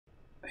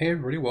Hey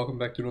everybody, welcome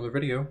back to another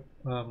video.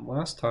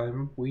 Last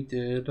time we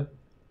did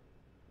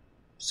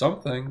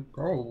something,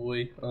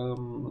 probably.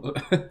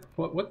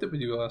 What did we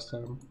do last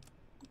time?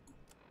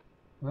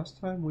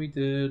 Last time we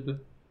did,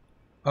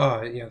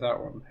 yeah, that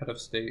one, Head of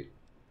State.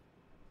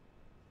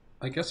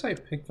 I guess I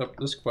picked up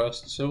this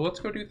quest, so let's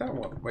go do that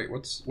one. Wait,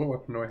 what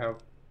weapon do I have?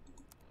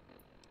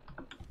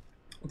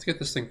 Let's get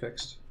this thing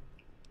fixed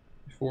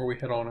before we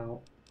head on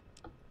out.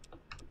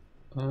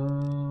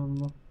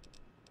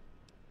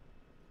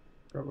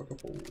 Grab a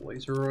couple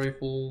laser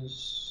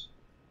rifles.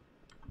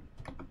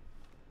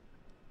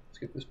 Let's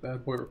get this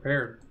bad boy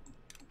repaired.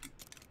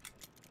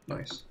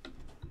 Nice.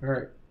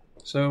 Alright,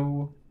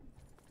 so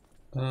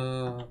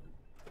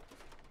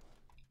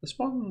this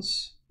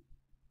one's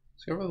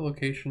discover the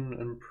location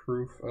and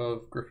proof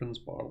of Griffin's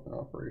bottling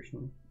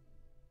operation.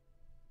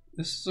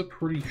 This is a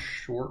pretty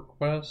short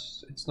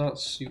quest. It's not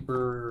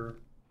super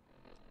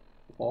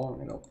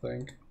long, I don't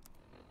think.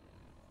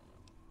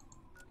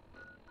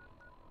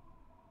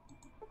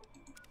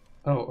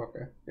 Oh,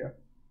 okay, yeah.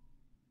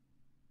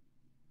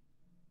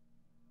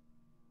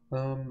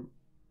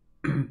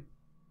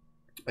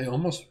 I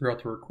almost forgot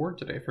to record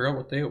today. I forgot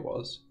what day it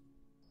was.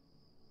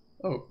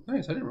 Oh,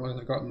 nice. I didn't realize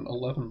I've gotten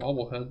 11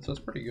 bobbleheads. That's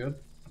pretty good.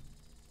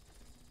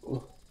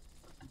 Ugh.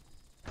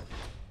 I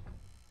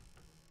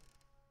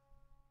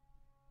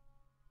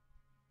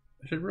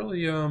should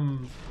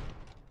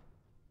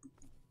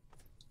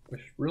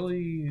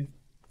really,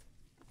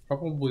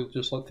 probably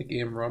just let the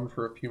game run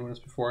for a few minutes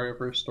before I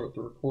ever start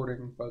the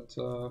recording, but,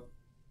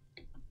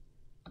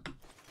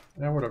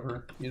 yeah,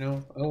 whatever, you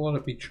know? I'll let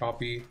it be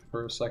choppy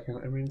for a second.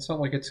 I mean, it's not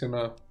like it's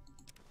gonna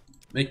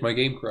make my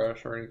game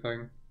crash or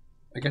anything.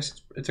 I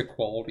guess it's a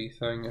quality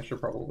thing. I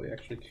should probably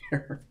actually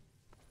care.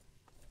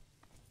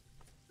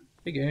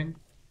 Hey, gang.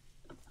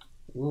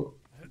 Whoa.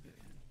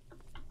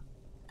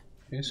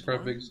 Hey,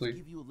 Scrub Bigsley.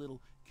 Give you a little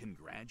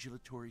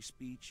congratulatory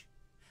speech?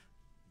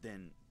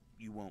 Then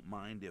you won't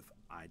mind if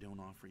I don't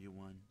offer you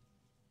one?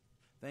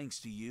 Thanks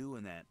to you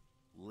and that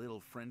little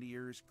friend of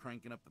yours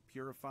cranking up the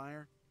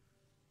purifier,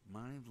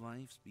 my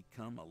life's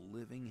become a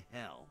living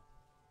hell.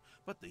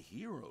 But the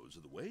heroes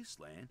of the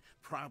wasteland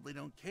probably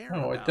don't care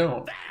No, I about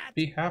don't. that.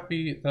 Be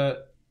happy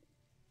that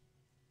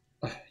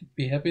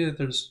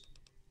there's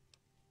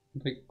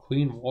like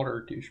clean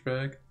water,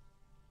 douchebag.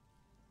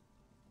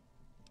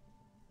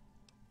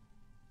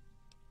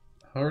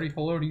 Howdy,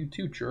 hello to you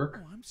too,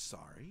 jerk. Oh, I'm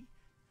sorry.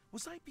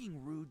 Was I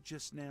being rude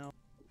just now?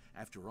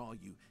 After all,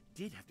 you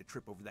did have to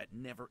trip over that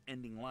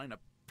never-ending line of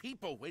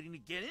people waiting to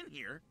get in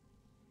here.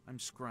 I'm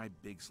Scribe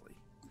Bigsley.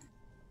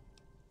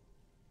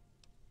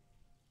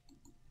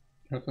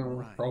 Nothing wrong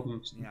with Right.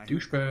 problems, Yeah, I heard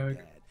douchebag.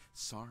 Dad.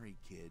 Sorry,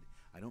 kid.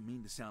 I don't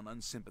mean to sound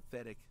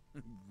unsympathetic,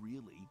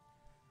 really.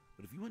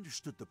 But if you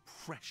understood the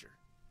pressure,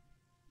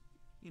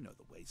 you know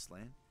the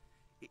wasteland.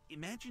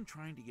 Imagine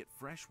trying to get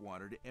fresh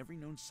water to every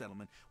known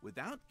settlement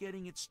without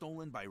getting it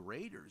stolen by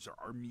raiders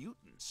or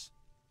mutants.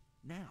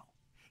 Now,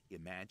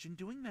 imagine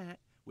doing that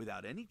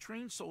without any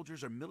trained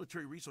soldiers or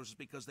military resources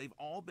because they've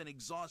all been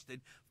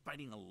exhausted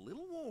fighting a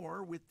little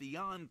war with the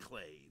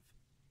Enclave.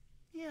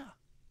 Yeah,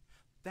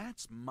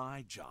 that's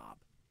my job.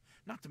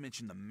 Not to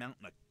mention the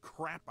mountain of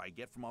crap I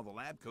get from all the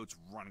lab coats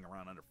running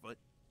around underfoot.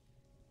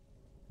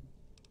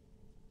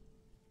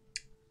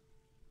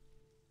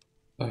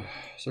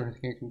 Is there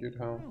anything I can do to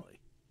help? Really?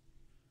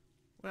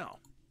 Well,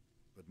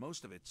 but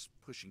most of it's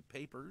pushing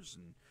papers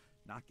and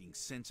knocking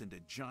sense into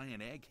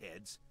giant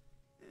eggheads.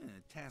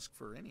 A task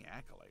for any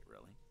acolyte,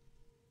 really.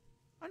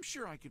 I'm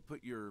sure I could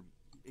put your...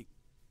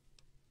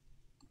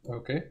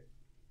 Okay.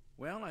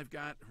 Well, I've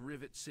got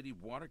Rivet City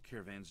water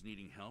caravans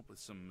needing help with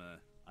some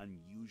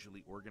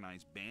unusually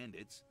organized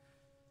bandits.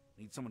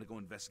 Need someone to go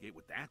investigate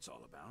what that's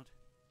all about.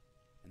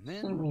 And then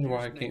That's not really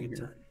why I there's came Megaton.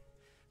 here.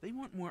 They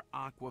want more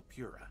Aqua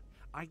Pura.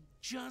 I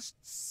just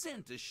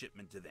sent a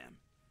shipment to them.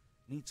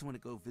 Need someone to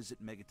go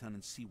visit Megaton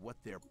and see what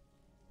they're...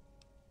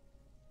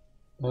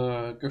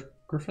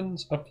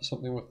 Griffin's up to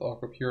something with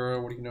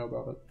Aquapura. What do you know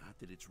about it? Not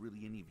that it's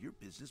really any of your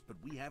business, but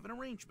we have an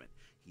arrangement.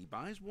 He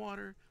buys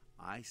water,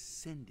 I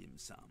send him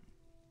some.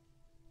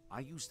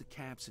 I use the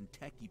caps and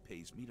tech he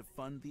pays me to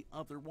fund the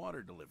other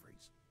water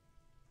deliveries.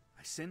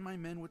 I send my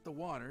men with the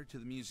water to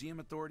the museum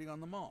authority on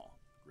the mall.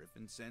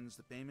 Griffin sends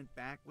the payment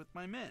back with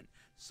my men.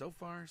 So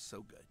far,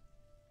 so good.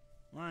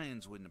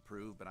 Lions wouldn't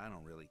approve, but I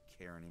don't really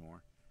care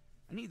anymore.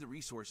 I need the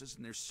resources,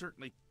 and there's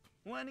certainly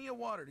plenty of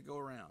water to go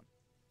around.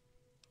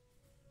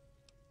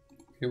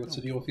 Okay, what's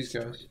the deal with these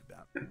guys?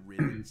 About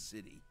Rivet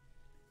City.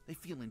 They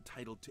feel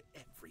entitled to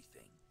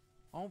everything.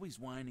 Always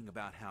whining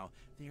about how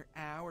they're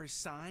our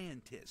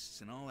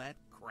scientists and all that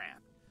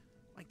crap.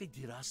 Like they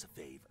did us a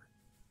favor.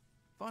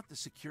 Thought the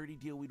security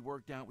deal we'd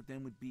worked out with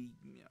them would be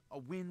a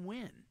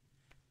win-win.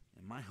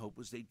 And my hope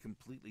was they'd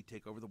completely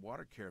take over the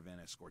water caravan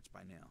escorts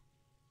by now.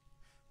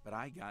 But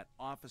I got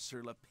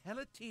Officer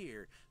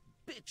LePelletier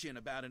bitching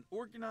about an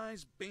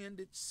organized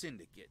bandit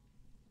syndicate.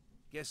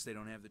 Guess they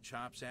don't have the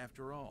chops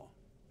after all.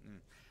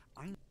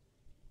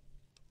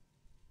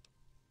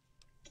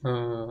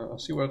 I'll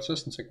see what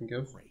assistance I can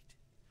give. Great.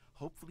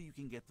 Hopefully you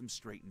can get them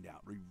straightened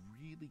out. We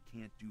really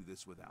can't do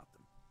this without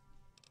them.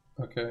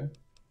 Okay.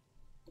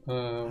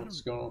 What's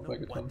going on with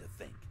Megaton? What Megaton? to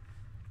think.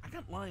 I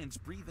got lions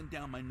breathing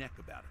down my neck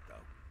about it,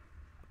 though.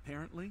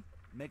 Apparently,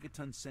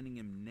 Megaton's sending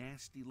him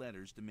nasty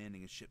letters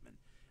demanding a shipment.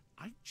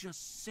 I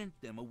just sent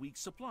them a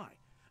week's supply.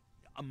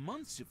 A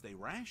month's if they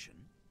ration.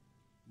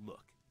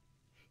 Look,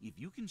 if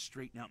you can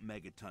straighten out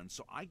Megaton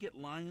so I get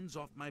lions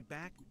off my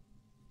back...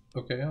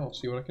 Okay, I'll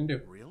see what I can do.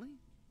 Really?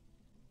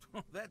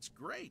 Oh, that's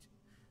great.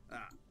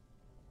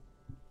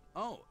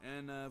 Oh,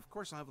 and of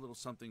course I'll have a little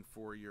something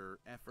for your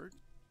effort.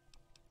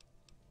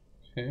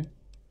 Okay.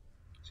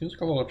 Seems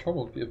like a lot of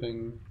trouble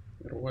giving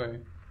it away.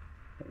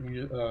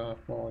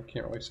 Well, I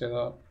can't really say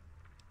that.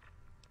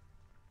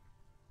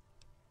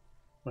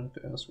 I have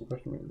to ask a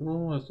question.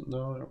 No, I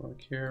don't really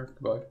care.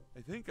 Goodbye.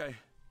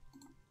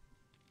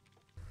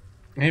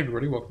 Hey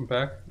everybody, welcome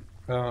back.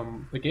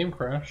 The game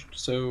crashed,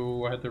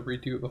 so I had to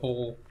redo the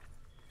whole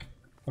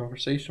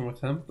conversation with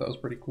him. That was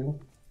pretty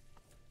cool.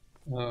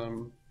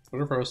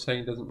 Whatever I was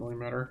saying doesn't really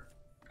matter.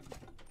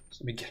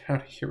 So let me get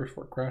out of here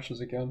before it crashes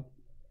again.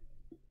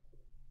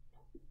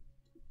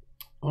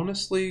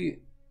 Honestly,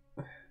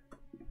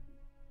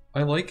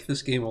 I like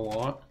this game a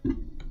lot,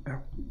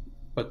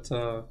 but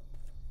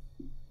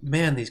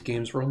man, these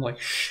games run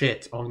like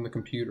shit on the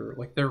computer.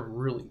 Like, they're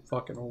really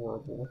fucking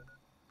horrible.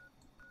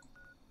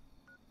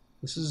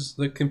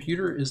 The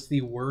computer is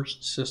the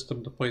worst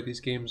system to play these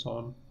games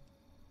on.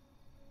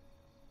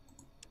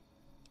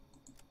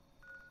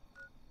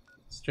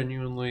 It's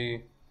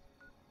genuinely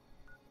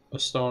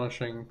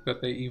astonishing that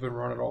they even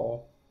run at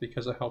all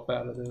because of how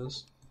bad it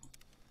is.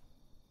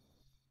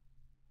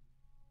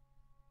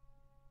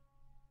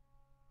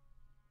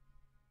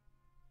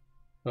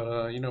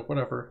 But, you know,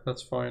 whatever.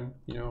 That's fine,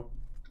 you know.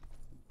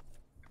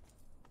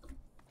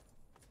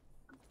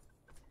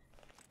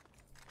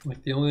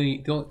 Like, the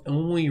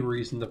only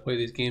reason to play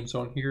these games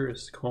on here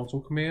is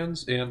console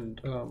commands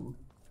and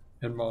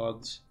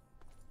mods.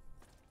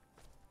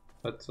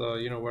 But,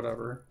 you know,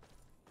 whatever.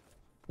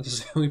 This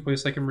is the only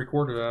place I can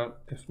record it at.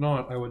 If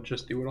not, I would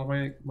just do it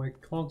on my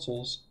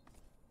consoles.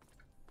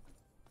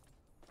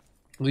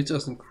 At least it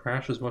doesn't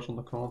crash as much on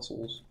the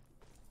consoles.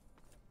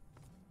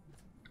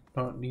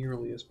 Not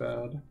nearly as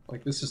bad.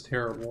 Like, this is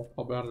terrible,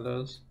 how bad it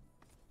is.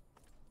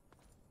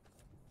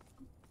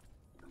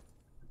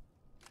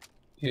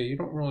 Yeah, you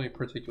don't really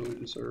particularly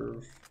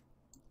deserve...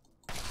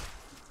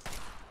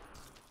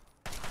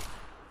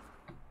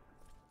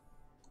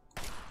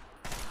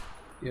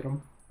 Get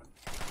him.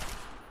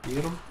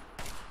 Get him.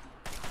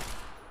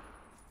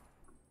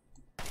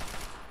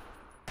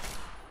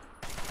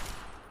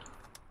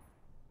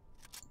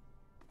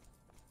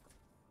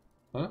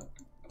 Huh?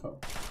 Oh.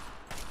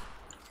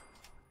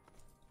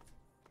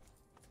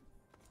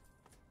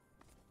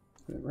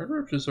 Yeah, red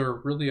roaches are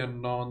really a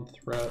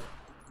non-threat.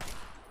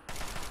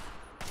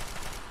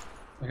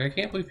 Like, I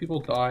can't believe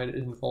people died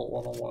in Vault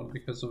 101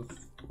 because of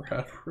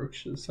red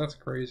roaches. That's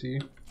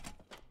crazy.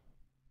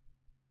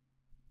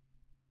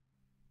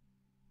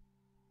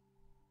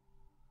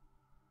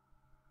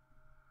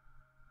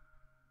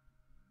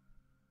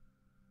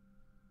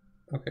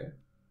 Okay.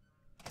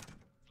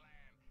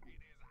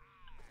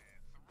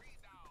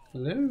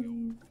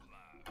 Hello?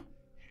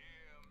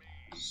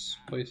 This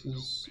place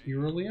is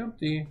eerily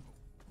empty.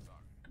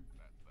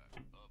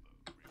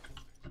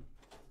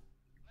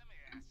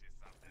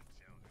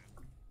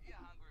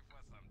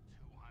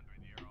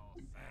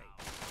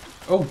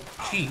 Oh,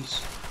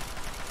 jeez.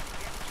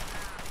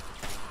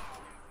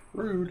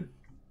 Rude.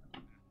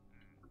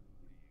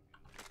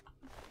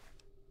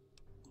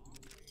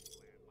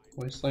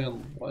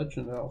 Wasteland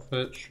Legend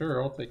outfit.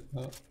 Sure, I'll take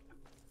that.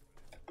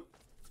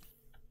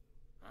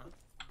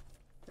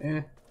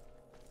 Eh.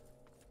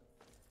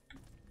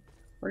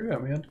 Where you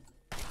at, man?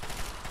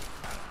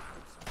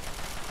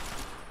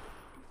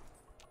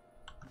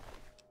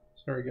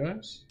 Sorry,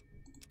 guys.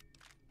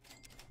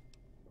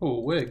 Oh, a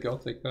wig. I'll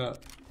take that.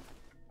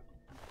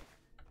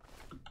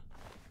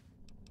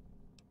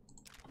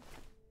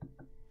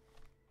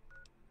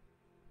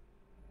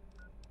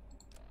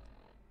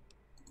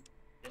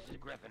 This is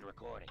Griffin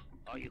recording.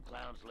 All you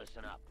clowns,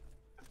 listen up.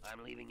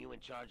 I'm leaving you in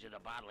charge of the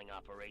bottling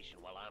operation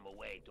while I'm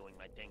away doing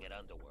my thing at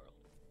Underworld.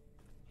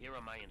 Here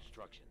are my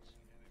instructions.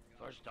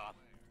 First off,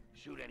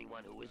 shoot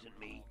anyone who isn't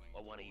me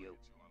or one of you.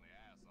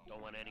 Don't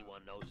want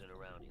anyone nosing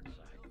around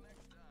inside.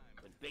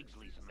 When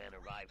Bigsley's men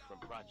arrive from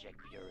Project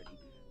Purity,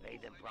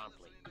 pay them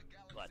promptly,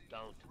 but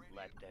don't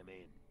let them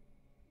in.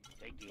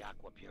 Take the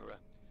Aqua Pura,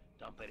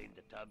 dump it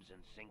into tubs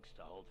and sinks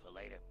to hold for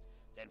later,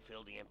 then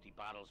fill the empty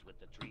bottles with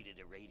the treated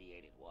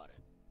irradiated water.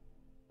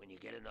 When you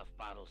get enough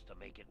bottles to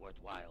make it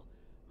worthwhile,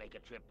 make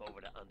a trip over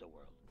to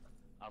Underworld.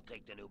 I'll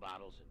take the new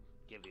bottles and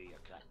give you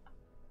your cut.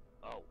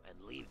 Oh, and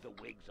leave the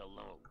wigs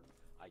alone.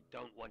 I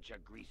don't want your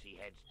greasy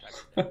heads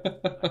touching them.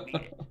 I mean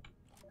it.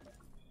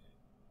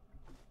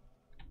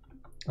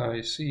 I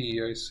see,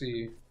 I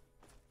see.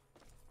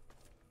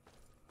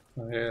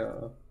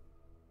 Yeah.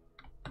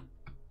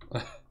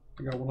 I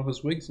got one of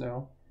his wigs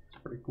now.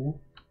 It's pretty cool.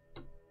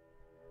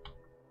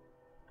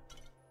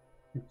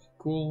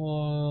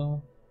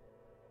 Cool,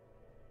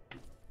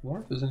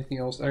 wonder if there's anything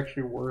else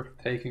actually worth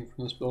taking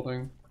from this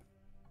building.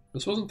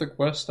 This wasn't the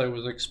quest I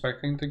was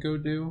expecting to go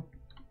do.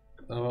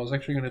 I was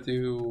actually going to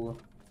do...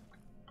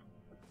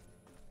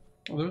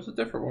 Well, there was a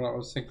different one I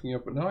was thinking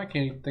of, but now I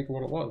can't even think of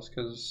what it was,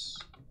 because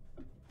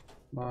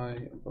my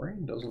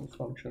brain doesn't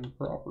function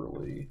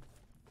properly.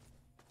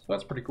 So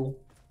that's pretty cool.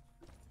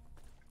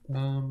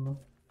 Are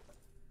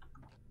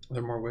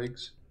there more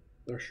wigs?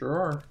 There sure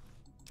are.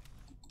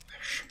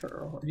 There sure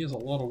are. He has a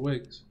lot of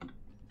wigs.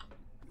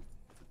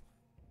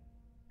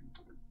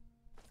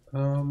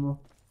 Oh,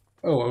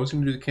 I was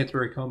going to do the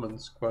Canterbury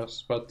Commons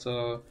quest, but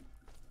now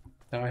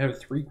I have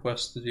 3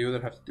 quests to do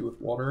that have to do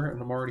with water,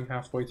 and I'm already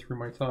halfway through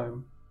my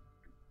time.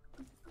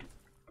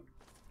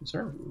 Is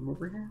there a room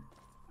over here?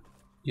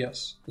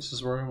 Yes, this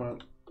is where I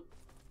went.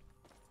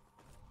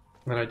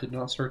 And I did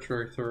not search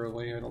very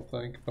thoroughly, I don't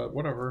think, but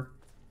whatever.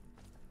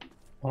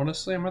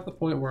 Honestly, I'm at the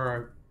point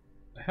where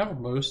I have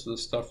most of the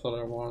stuff that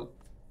I want,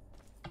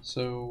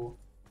 so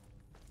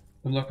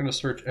I'm not going to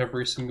search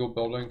every single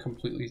building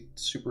completely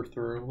super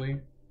thoroughly,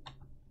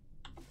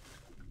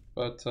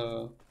 but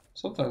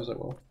sometimes I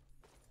will.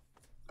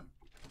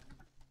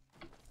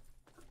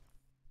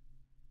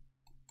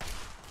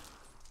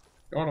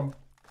 Got him.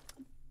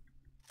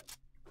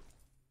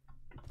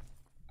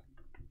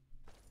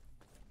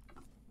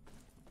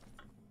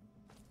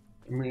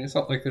 I mean, it's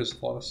not like there's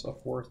a lot of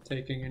stuff worth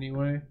taking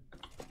anyway,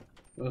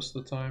 most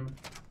of the time.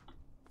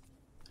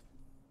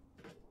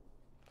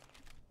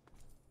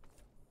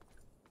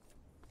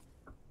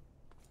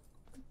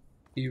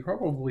 You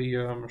probably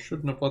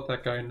shouldn't have let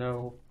that guy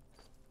know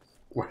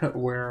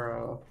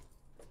where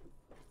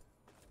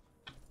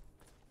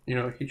you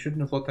know, he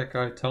shouldn't have let that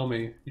guy tell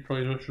me. He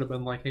probably should have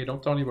been like, hey,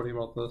 don't tell anybody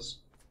about this.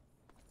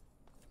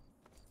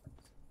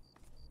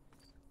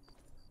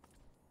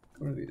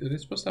 What are they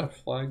supposed to have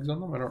flags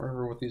on them? I don't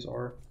remember what these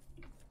are.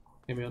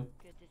 Hey man.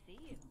 Good to see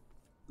you.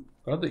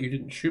 Glad that you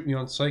didn't shoot me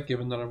on sight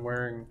given that I'm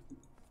wearing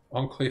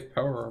Enclave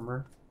power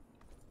armor.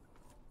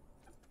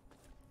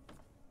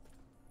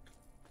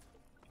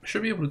 I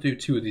should be able to do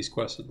 2 of these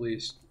quests at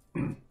least.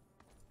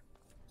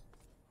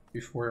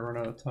 Before I run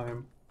out of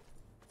time.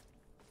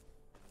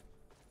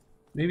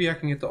 Maybe I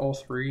can get to all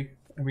 3.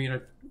 I mean,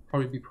 I'd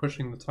probably be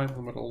pushing the time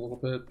limit a little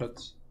bit,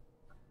 but...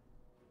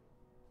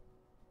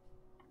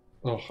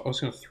 Oh, I was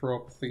gonna throw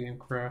up if the game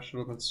crashed. I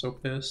would have been so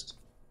pissed.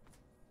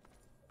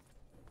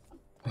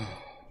 You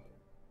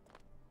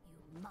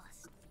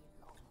must be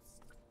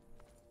lost.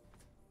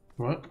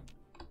 What?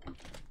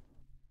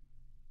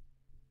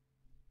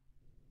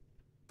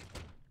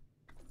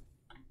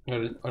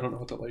 I don't know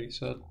what that lady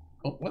said.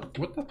 Oh, what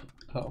the?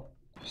 Oh.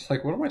 It's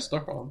like, what am I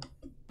stuck on?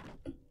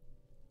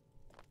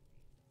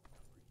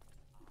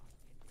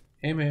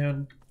 Hey,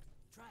 man.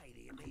 Try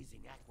the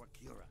amazing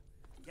Aquacura.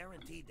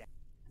 Guaranteed that.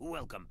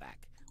 Welcome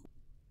back.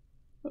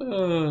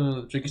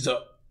 Jiggy's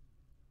up.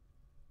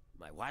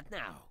 My what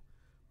now?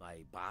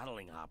 My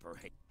bottling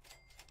operation.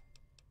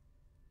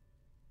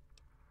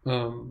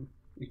 You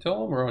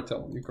tell him or I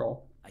tell him? You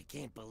call. I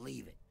can't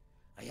believe it.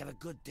 I have a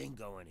good thing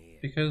going here.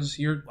 Because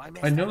you're. Why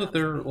mess I know that that up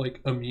they're for me? like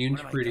immune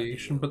What to have I done to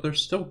radiation, you? but they're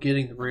still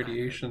getting the I'm not hurting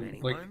radiation.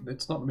 Like, anyone.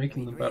 it's not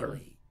making them better.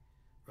 Really?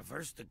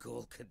 Reverse the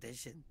cool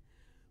condition?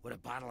 With a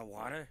bottle of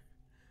water?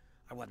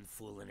 I wasn't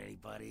fooling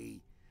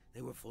anybody.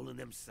 They were fooling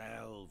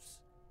themselves.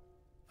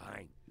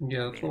 Fine.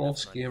 Yeah, I that's made what all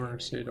enough money here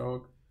scammers say, anyway.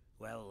 dog.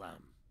 Well,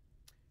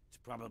 it's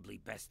probably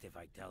best if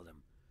I tell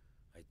them.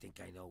 I think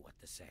I know what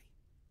to say.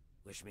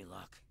 Wish me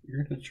luck.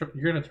 You're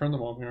gonna turn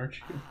them on me, aren't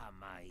you? Ah,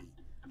 my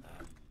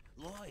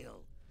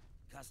loyal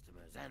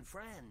customers and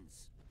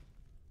friends.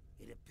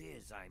 It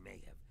appears I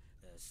may have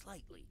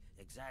slightly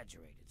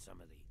exaggerated some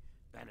of the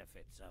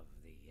benefits of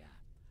the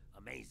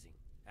amazing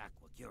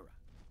Aquacura.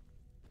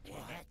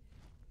 What?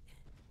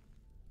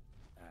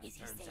 Is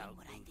he Turns saying out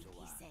what I due think to,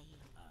 he's saying?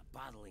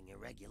 bottling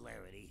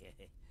irregularity,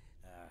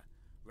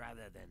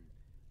 rather than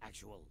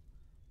actual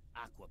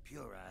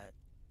Aquapura,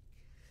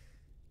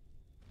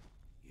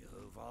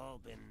 you've all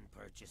been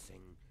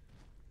purchasing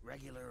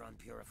regular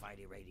unpurified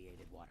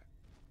irradiated water.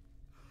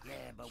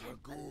 Yeah, but we're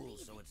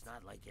ghouls, so it's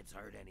not like it's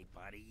hurt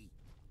anybody.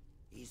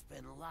 He's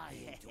been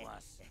lying to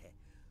us.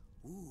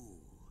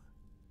 Ooh.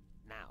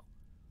 Now,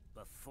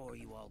 before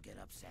you all get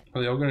upset,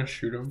 Are they all gonna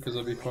shoot him? Because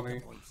that'd be I'd like funny.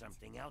 to point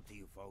something out to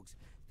you folks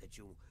that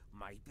you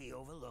might be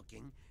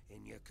overlooking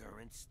in your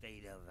current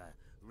state of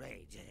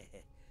rage.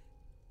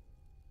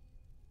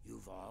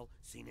 You've all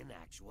seen an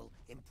actual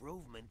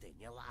improvement in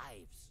your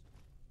lives.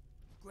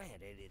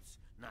 Granted, it's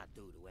not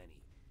due to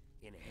any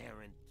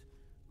inherent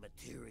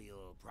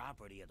material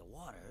property of the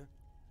water.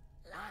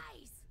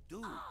 Lies.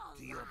 Due All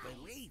to your lies.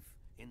 belief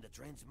in the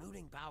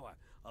transmuting power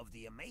of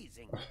the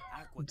amazing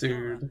Aquacura,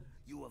 Dude.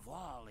 you have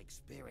all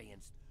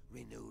experienced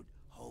renewed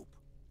hope.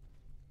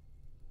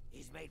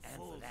 He's made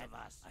fools of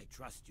us. I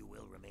trust you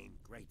will remain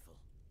grateful.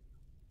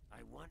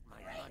 I want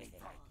my money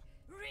back.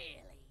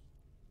 Really?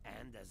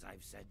 And as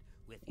I've said,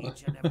 with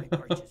each and every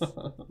purchase,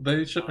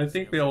 They should. I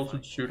think they all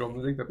should shoot him.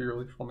 I think that'd be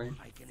really funny.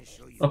 I can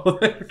assure you Oh,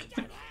 there we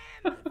that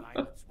the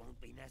violence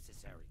won't be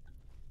necessary.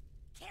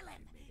 Kill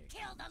him.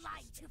 Kill the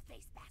lying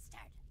two-faced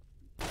bastard.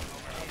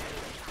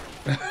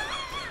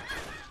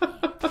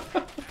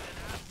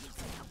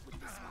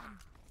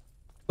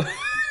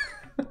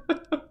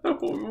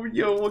 Oh,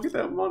 yo, look at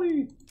that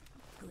money!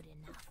 Good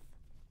enough.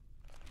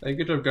 Hey,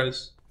 good job,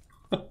 guys.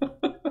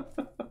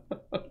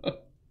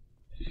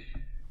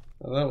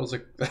 Well, that was a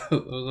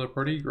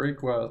pretty great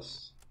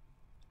quest.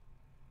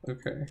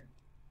 Okay.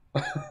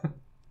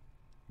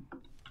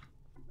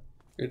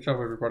 Good job,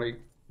 everybody.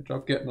 Good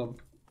job getting them.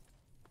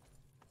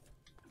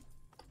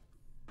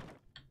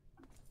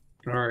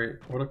 All right,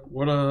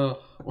 what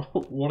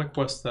a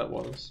quest that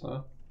was,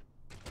 huh?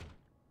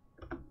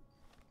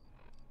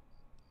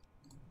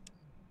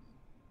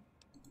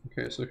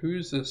 Okay, so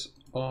who's this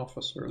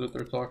officer that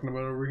they're talking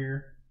about over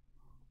here?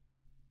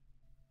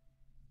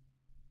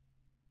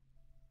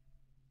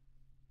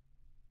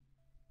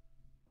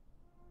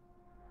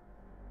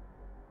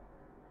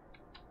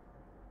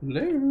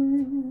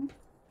 Hello.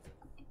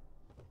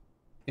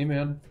 Hey,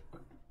 man.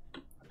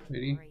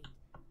 Lady. Great.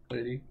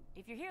 Lady.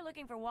 If you're here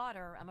looking for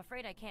water, I'm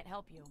afraid I can't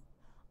help you.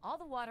 All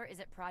the water is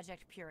at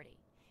Project Purity.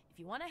 If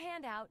you want a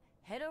handout,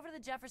 head over to the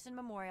Jefferson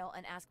Memorial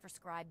and ask for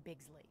Scribe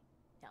Bigsley.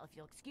 Now, if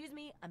you'll excuse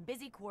me, I'm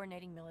busy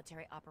coordinating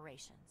military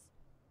operations.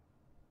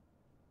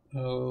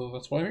 Oh,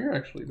 that's why I'm here,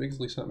 actually.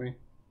 Bigsley sent me.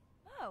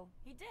 Oh,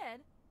 he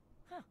did?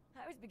 Huh,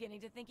 I was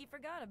beginning to think he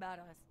forgot about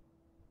us.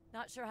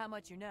 Not sure how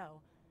much you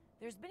know.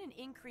 There's been an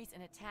increase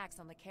in attacks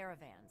on the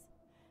caravans.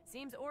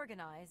 Seems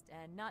organized,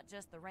 and not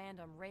just the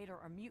random raider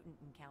or mutant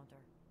encounter.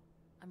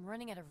 I'm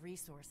running out of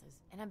resources,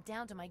 and I'm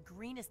down to my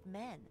greenest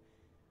men.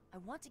 I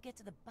want to get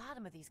to the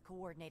bottom of these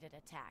coordinated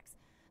attacks.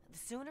 The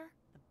sooner,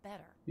 the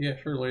better. Yeah,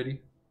 sure,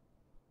 lady.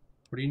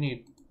 What do you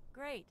need?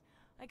 Great.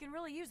 I can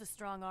really use a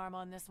strong arm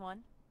on this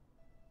one.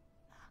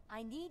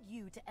 I need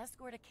you to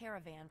escort a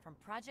caravan from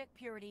Project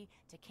Purity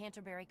to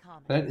Canterbury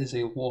Commons. That is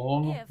a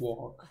long If-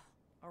 walk.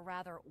 Or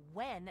rather,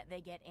 when they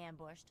get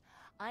ambushed,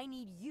 I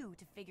need you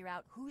to figure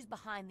out who's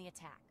behind the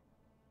attack.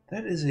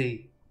 That is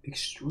a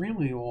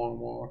extremely long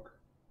walk.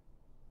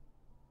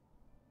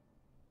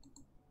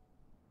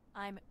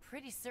 I'm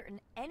pretty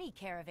certain any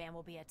caravan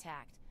will be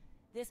attacked.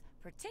 This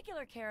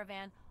particular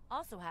caravan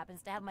also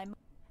happens to have my...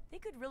 They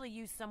could really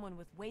use someone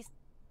with waste...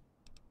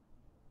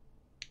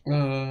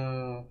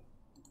 Well,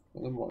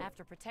 then what?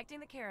 After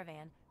protecting the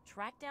caravan,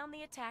 track down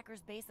the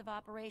attacker's base of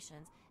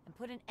operations and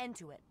put an end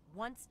to it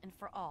once and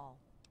for all.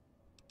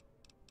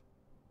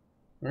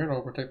 Alright,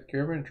 I'll protect the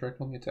caravan and track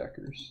down the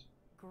attackers.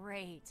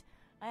 Great.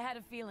 I had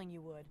a feeling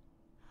you would.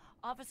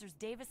 Officers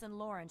Davis and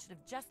Lauren should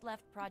have just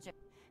left Project...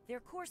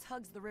 Their course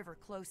hugs the river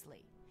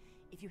closely.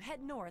 If you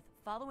head north,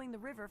 following the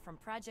river from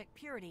Project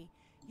Purity,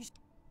 you should...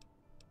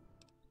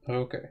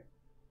 Okay.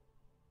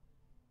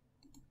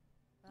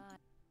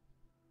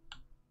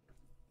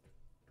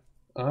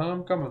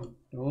 I'm coming.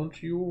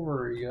 Don't you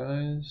worry,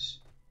 guys.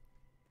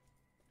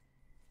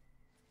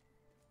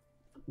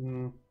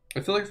 I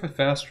feel like if I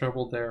fast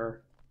travel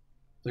there,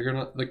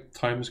 the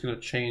time is gonna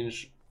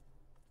change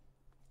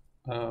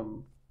a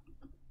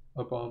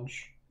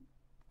bunch.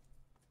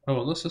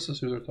 Oh, unless this is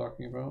who they're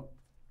talking about.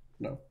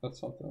 No,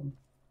 that's not them.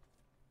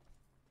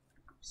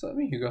 Is that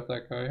me who got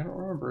that guy? I don't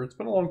remember. It's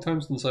been a long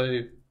time since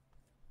I've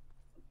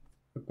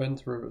been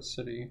to Rivet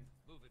City.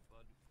 Move it,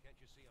 bud. Can't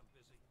you see I'm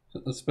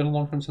busy? It's been a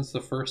long time since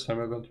the first time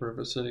I've been to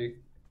Rivet City,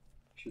 I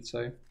should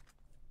say.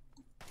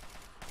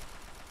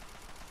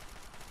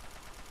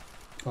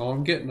 Oh,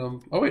 I'm getting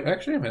them. Oh wait,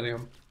 actually I'm hitting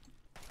them.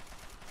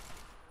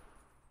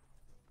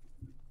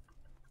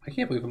 I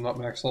can't believe I'm not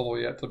max level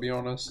yet, to be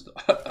honest.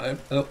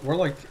 We're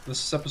like,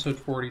 this is episode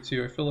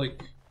 42. I feel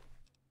like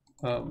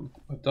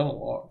I've done a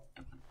lot.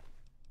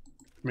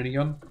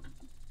 Minigun?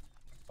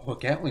 Oh, a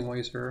Gatling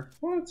laser.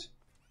 What?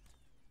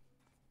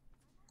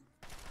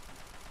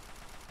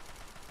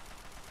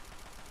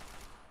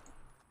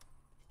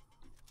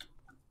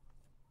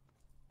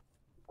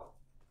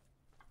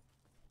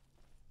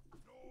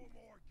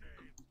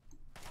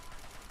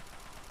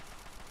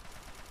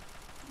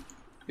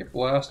 Get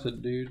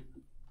blasted, dude.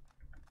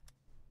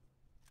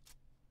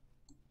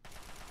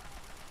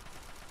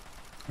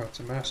 Oh, it's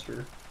a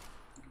master.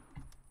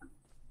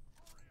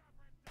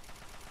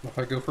 What if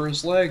I go for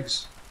his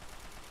legs?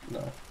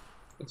 No.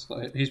 It's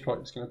not. He's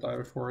probably just gonna die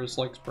before his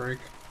legs break.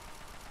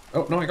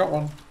 Oh, no, I got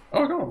one.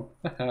 Oh, I got him.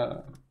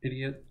 Haha,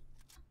 idiot.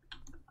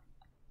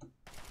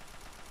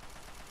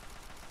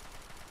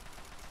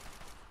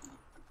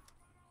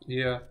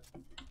 Yeah.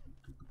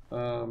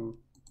 I'll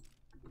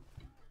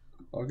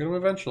get him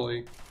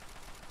eventually.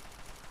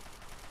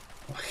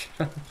 I'll get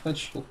him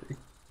eventually.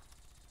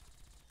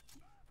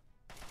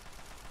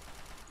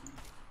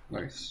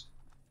 Nice.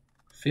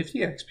 50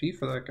 XP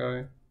for that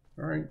guy.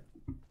 Alright.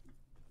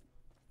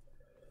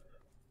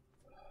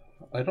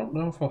 I don't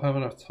know if I'll have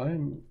enough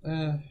time.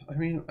 I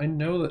mean, I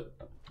know that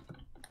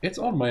it's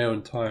on my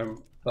own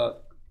time,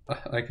 but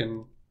I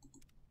can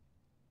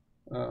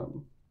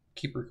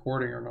keep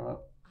recording or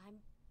not.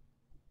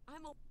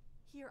 I'm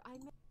here.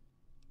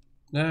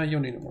 Nah, you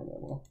don't need it more that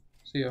well.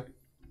 See ya.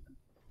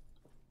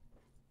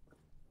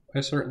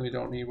 I certainly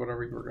don't need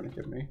whatever you were going to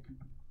give me.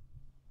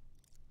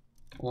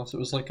 Unless it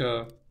was like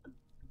a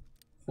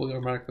fully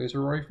automatic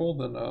laser rifle,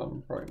 then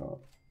probably not.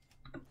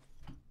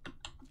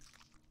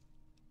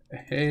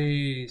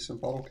 Hey, some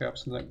bottle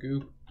caps in that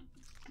goop.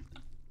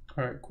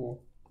 Alright,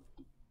 cool.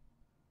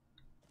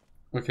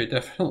 Okay,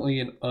 definitely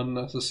an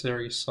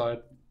unnecessary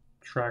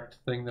side-tracked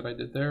thing that I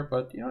did there,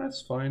 but yeah,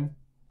 that's fine.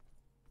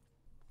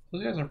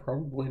 Those guys are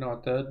probably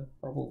not dead.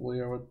 Probably,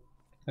 I would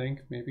think,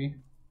 maybe.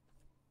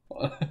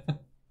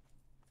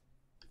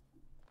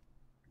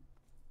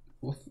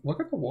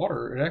 Look at the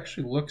water. It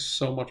actually looks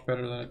so much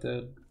better than it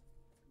did.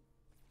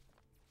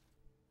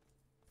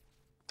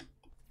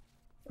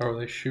 Oh, are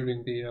they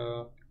shooting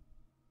the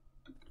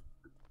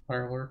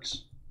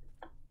fireworks?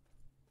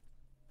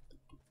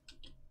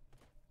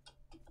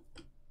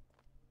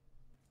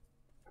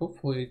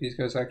 Hopefully these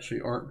guys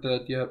actually aren't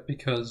dead yet,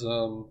 because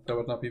that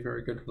would not be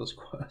very good for this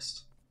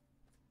quest.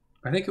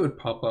 I think it would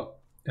pop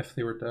up if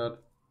they were dead.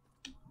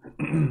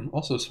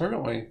 Also, sorry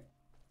about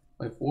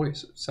my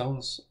voice. It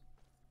sounds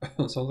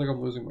it sounds like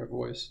I'm losing my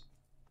voice.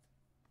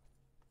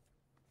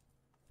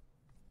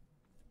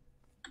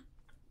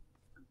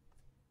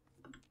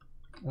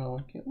 Oh,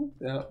 I can't look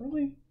that,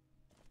 really?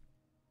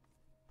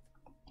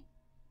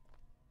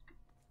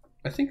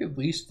 I think at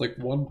least like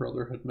one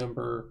Brotherhood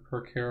member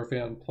per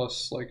caravan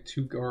plus like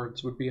 2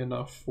 guards would be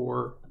enough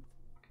for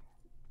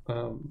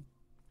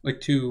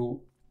like 2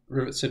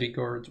 Rivet City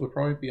guards would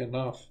probably be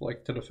enough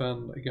like to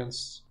defend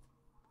against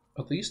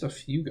at least a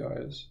few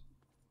guys.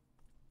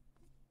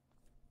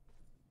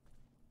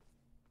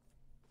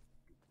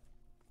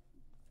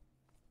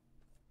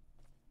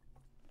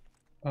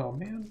 Oh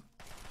man.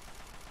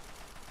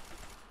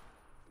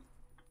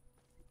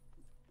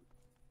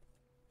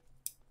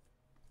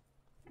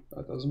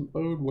 That doesn't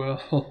bode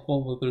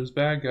well. There's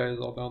bad guys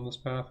all down this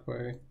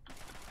pathway.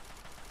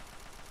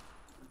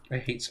 I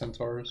hate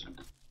centaurs.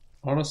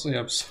 Honestly,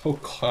 I'm so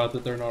glad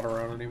that they're not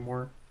around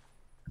anymore.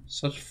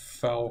 Such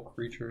foul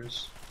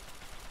creatures.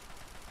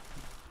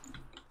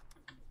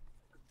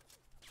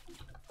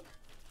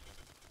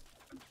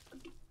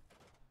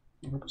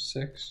 Nope,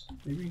 6,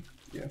 maybe?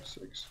 Yeah,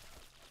 6.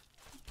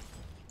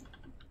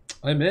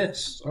 I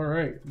missed!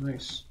 Alright,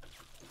 nice.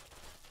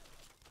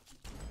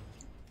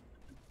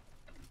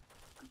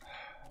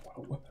 What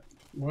a weapon.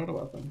 What a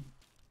weapon.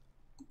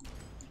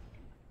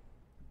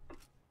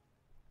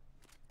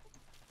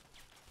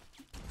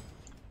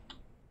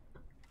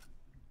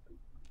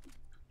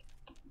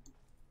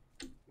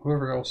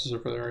 Whoever else is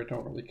over there, I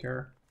don't really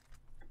care.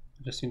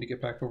 I just need to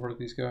get back over to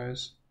these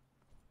guys.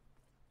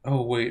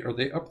 Oh wait, are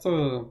they up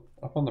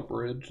on the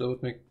bridge? That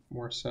would make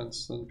more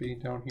sense than being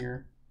down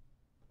here.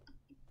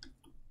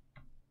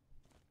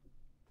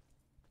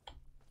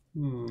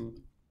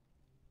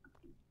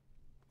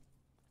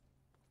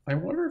 I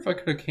wonder if I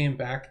could have came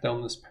back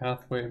down this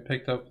pathway and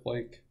picked up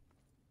like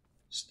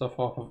stuff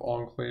off of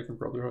Enclave and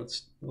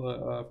Brotherhood's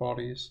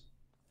bodies.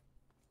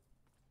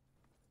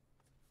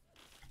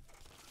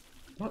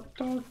 What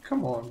dog?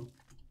 Come on.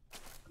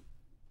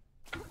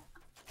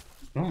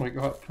 Oh my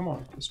god, come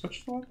on,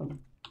 switch the weapon.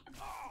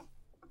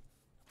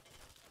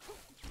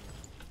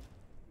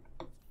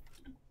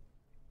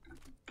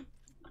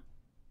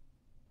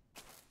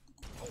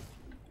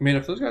 I mean,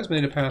 if those guys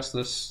made it past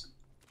this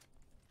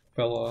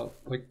fella,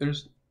 like,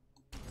 there's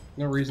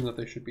no reason that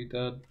they should be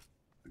dead.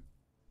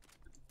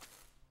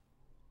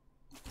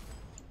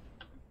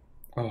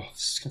 Oh,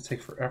 this is gonna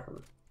take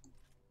forever.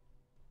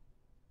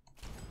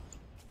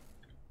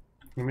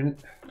 I mean,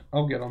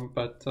 I'll get them,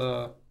 but,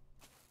 yeah,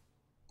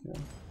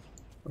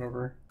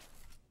 whatever.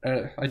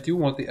 I do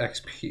want the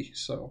XP,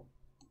 so...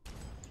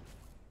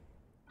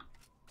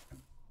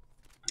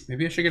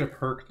 Maybe I should get a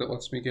perk that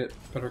lets me get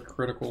better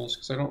criticals,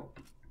 because I don't...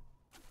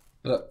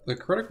 The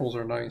criticals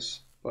are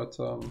nice, but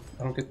I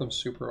don't get them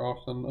super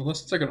often,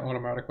 unless it's like an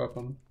automatic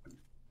weapon.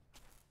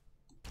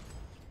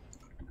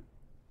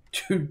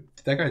 Dude,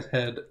 that guy's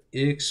head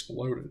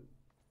exploded.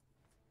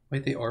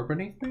 Wait, they are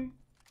beneath me?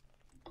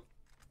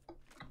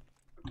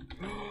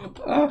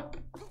 Ah!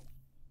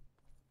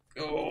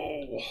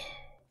 Oh!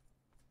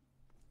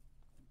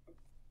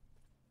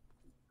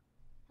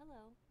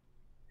 Hello.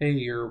 Hey,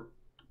 your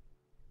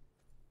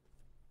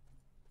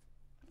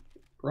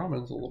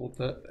ramen's a little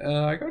dead.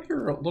 I got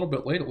here a little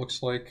bit late, it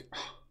looks like.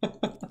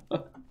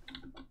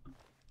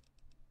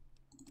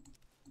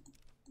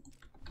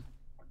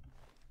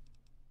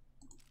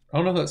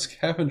 Oh no, that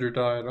scavenger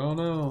died. Oh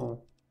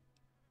no.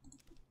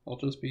 I'll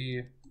just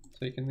be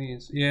taking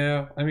these.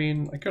 Yeah, I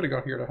mean, I could have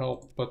got here to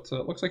help, but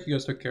it looks like you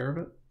guys took care of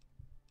it.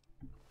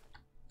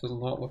 Does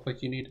not look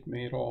like you needed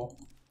me at all.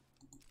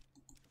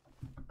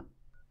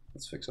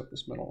 Let's fix up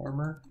this metal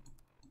armor.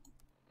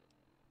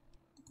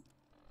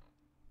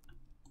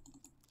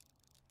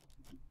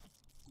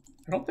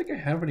 I don't think I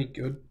have any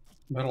good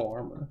metal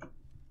armor.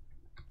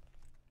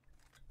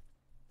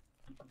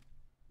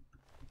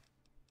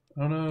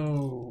 Oh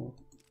no.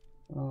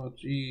 Oh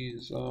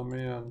jeez. Oh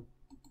man.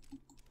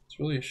 It's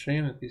really a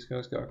shame that these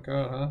guys got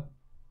caught, huh?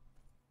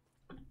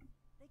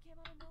 They came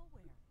out of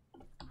nowhere.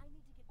 I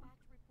need to get back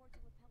to report to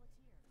Le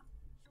Pelletier.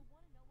 She'll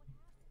want to know what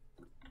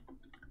happened.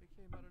 They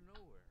came out of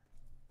nowhere.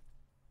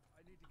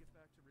 I need to get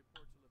back to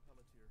report to Le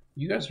Pelletier.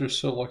 You guys are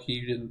so lucky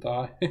you didn't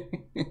die. Thanks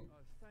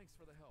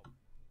for the help.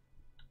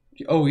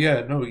 Oh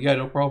yeah,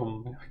 no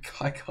problem.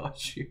 I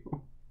got you.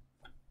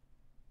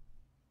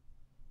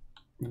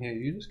 Yeah,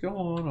 you just go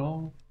on.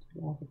 I'll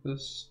go off with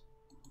this.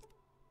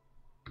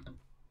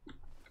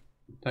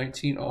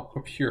 19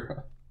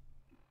 Aquapura.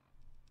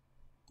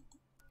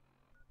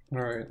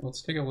 Alright,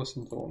 let's take a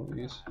listen to one of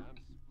these. Hi, I'm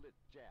Split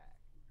Jack.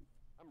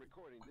 I'm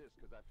recording this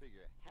because I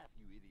figure half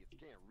you idiots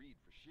can't read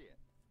for shit.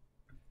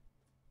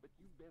 But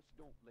you best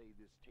don't lay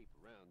this tape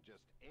around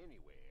just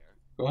anywhere.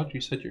 Glad you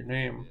said your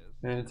name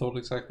and told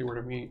exactly where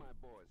to meet. One of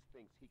my boys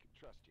thinks he can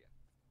trust you.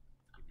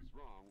 If he's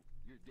wrong,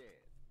 you're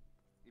dead.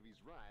 If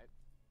he's right,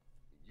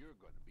 then you're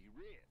gonna be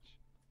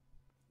rich.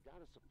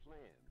 Got us a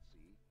plan,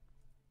 see?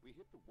 We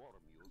hit the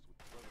water mules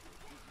with Brotherhood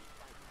business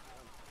fighting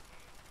down some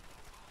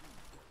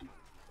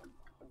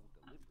whole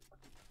delivery.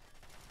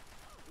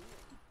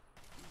 Then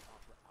we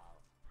offer our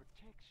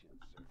protection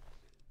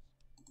services.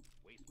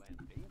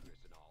 Wasteland's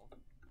dangerous and all.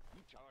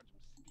 We charge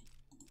them steep.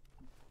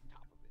 On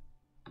top of it,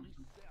 we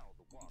sell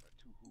the water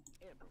to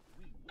whoever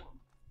we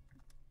want.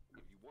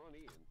 If you want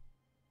in,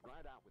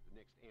 ride out with the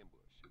next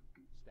ambush.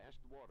 Stash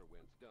the water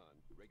when it's done.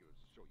 The regulars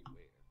will show you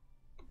where.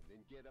 And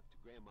then get up to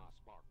Grandma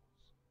Sparkles.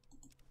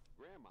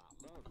 Grandma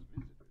loves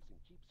visitors and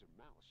keeps her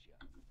mouth shut.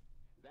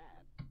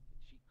 That, and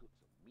she cooks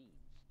a mean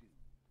stew.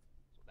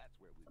 So that's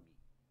where we meet.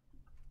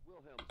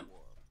 Wilhelm's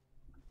Wharf.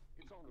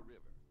 It's on the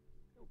river.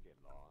 Don't get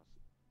lost.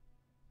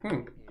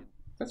 Hmm, And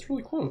that's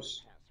really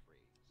close.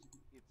 passphrase.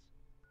 It's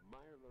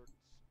Mirelurk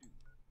stew.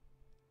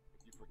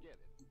 If you forget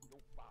it,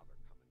 don't bother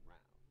coming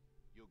round.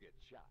 You'll get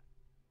shot.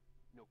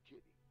 No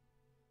kidding.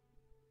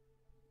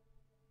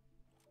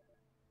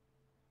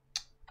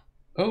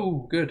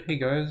 Oh, good. Hey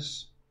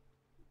guys.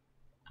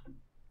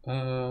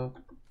 You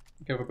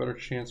have a better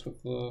chance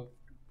with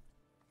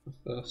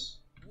this.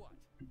 What?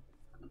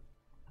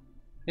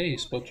 Hey,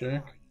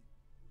 Spelljack.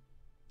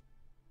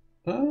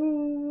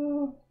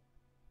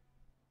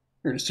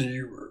 Heard to say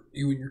you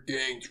and your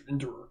gang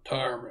into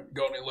retirement.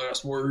 Got any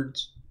last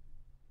words?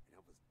 And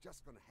I was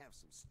just gonna have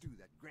some stew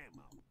that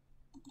grandma.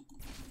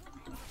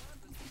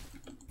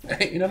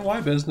 Ain't none of my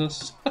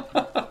business.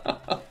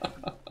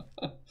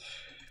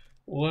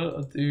 What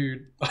a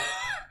dude.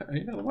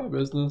 Ain't none of my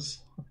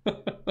business.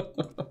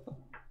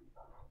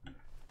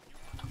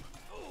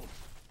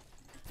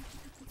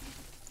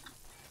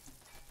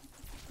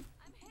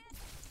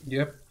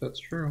 Yep, that's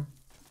true.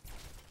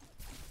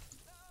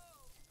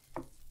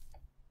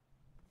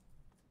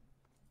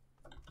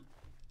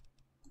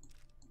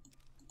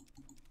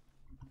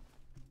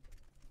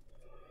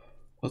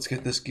 Let's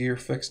get this gear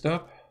fixed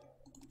up.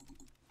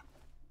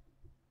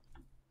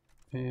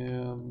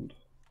 And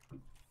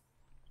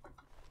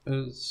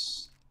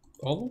is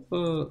all of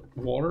the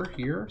water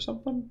here or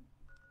something?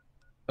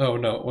 Oh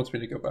no, it wants me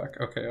to go back.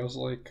 Okay, I was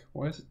like,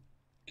 why is it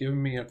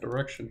giving me a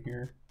direction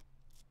here?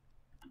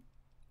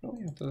 Don't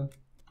you have to...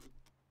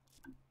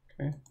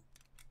 Okay.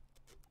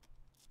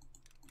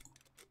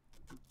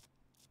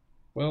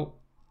 Well,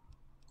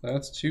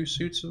 that's 2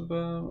 suits of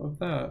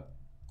that.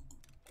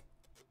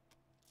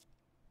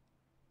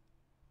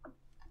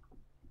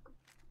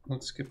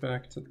 Let's get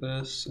back to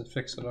this and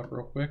fix it up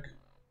real quick.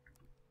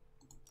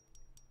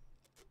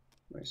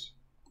 Nice.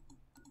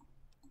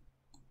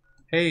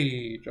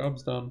 Hey,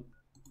 job's done.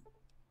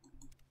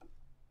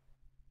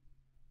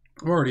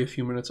 I'm already a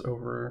few minutes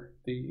over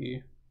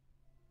the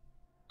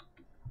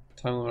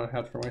time limit I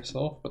had for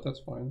myself, but that's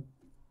fine.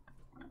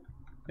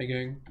 Hey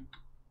gang.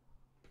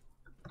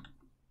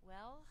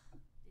 Well,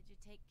 did you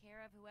take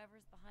care of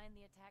whoever's behind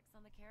the attacks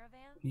on the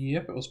caravan?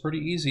 Yep, it was pretty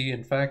easy.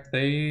 In fact,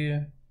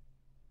 they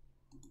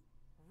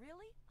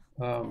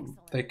Really?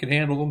 they could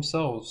handle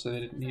themselves, so they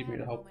didn't need me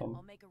to help them.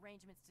 I'll make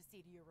arrangements to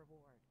see to your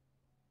reward.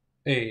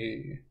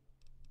 Hey.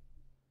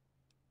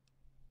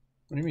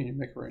 What do you mean you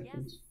make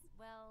arrangements? Yes,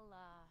 well,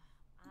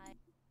 I've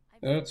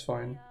That's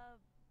simply, fine.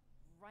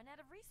 Run out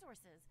of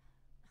resources.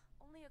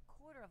 Only a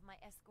quarter of my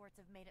escorts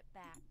have made it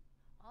back.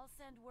 I'll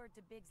send word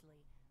to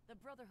Bigsley, the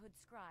Brotherhood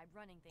scribe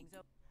running things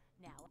over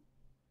now.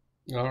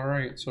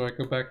 Alright, so I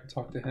go back and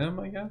talk to him,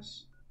 I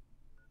guess?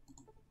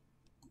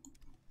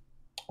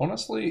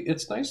 Honestly,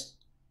 it's nice.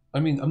 I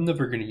mean, I'm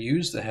never going to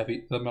use the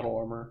metal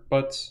armor,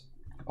 but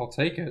I'll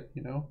take it,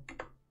 you know?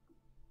 I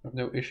have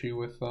no issue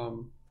with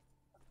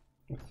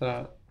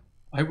that.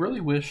 I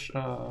really wish,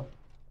 on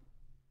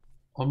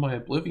my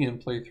Oblivion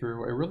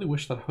playthrough, I really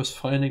wish that I was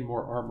finding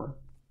more armor.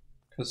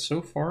 Because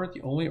so far,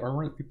 the only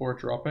armor that people are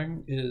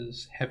dropping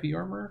is heavy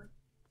armor,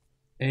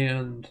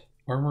 and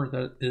armor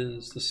that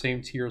is the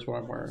same tier as what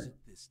I'm wearing.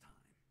 This time.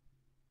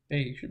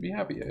 Hey, you should be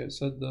happy. I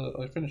said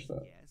I finished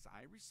that. Yes,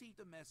 I received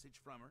a message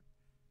from her.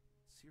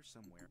 It's here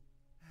somewhere.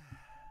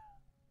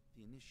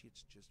 The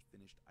initiates just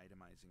finished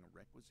itemizing a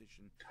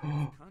requisition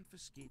to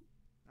confiscate.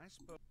 I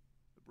suppose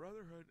the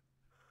Brotherhood.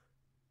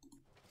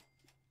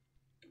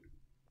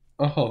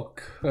 Oh,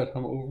 good.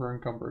 I'm over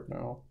encumbered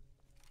now.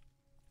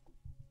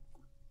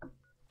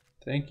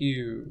 Thank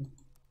you.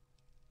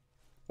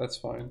 That's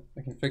fine.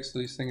 I can fix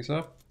these things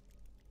up.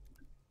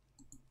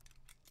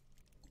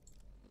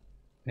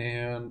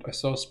 And I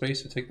still have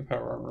space to take the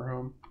power armor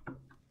home.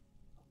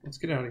 Let's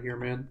get out of here,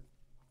 man.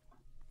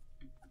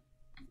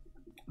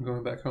 I'm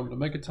going back home to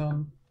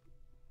Megaton.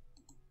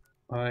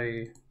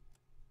 I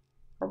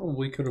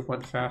probably could have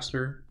went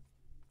faster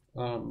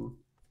in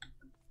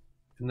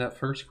that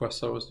first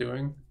quest I was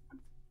doing.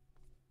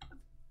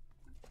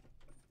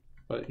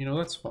 But, you know,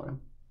 that's fine.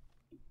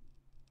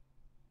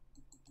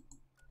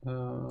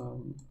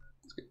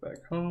 Let's get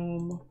back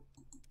home.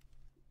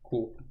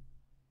 Cool.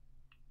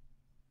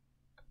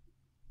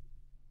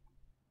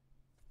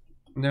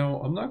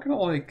 Now, I'm not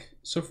gonna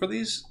so for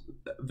these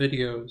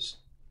videos,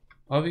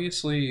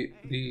 obviously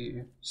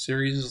the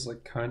series is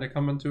like kind of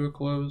coming to a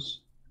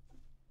close.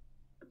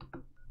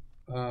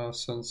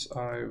 Since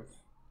I've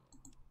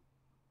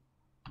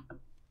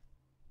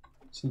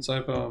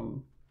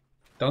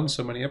done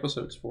so many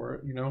episodes for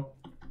it, you know?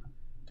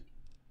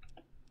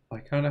 I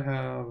kind of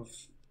have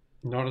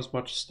not as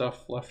much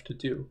stuff left to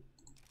do.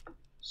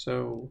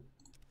 So,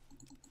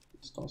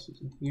 this toss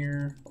is in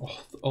here.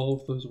 All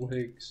of those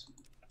wigs.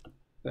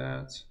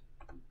 That.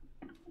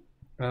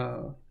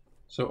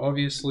 So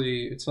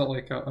obviously, it's not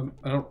like I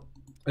don't.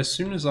 As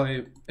soon as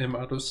I am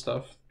out of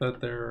stuff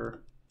that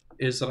there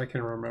is that I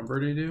can remember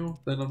to do,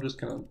 then I'm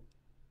just gonna.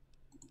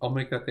 I'll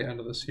make that the end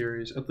of the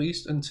series, at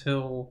least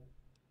until,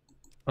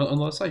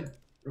 unless I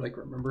like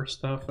remember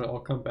stuff, and I'll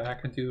come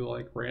back and do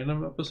like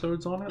random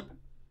episodes on it.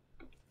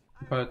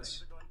 But,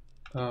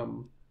 yeah,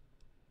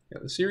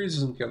 the series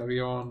isn't gonna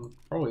be on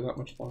probably that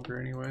much longer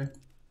anyway,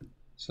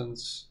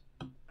 since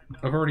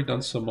I've already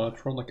done so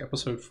much. We're on like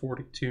episode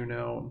 42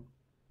 now.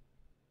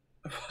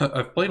 And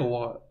I've played a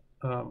lot.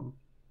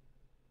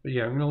 But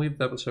yeah, I'm gonna leave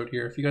the episode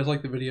here. If you guys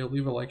like the video,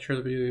 leave a like, share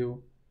the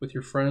video with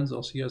your friends.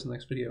 I'll see you guys in the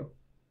next video.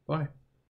 Bye.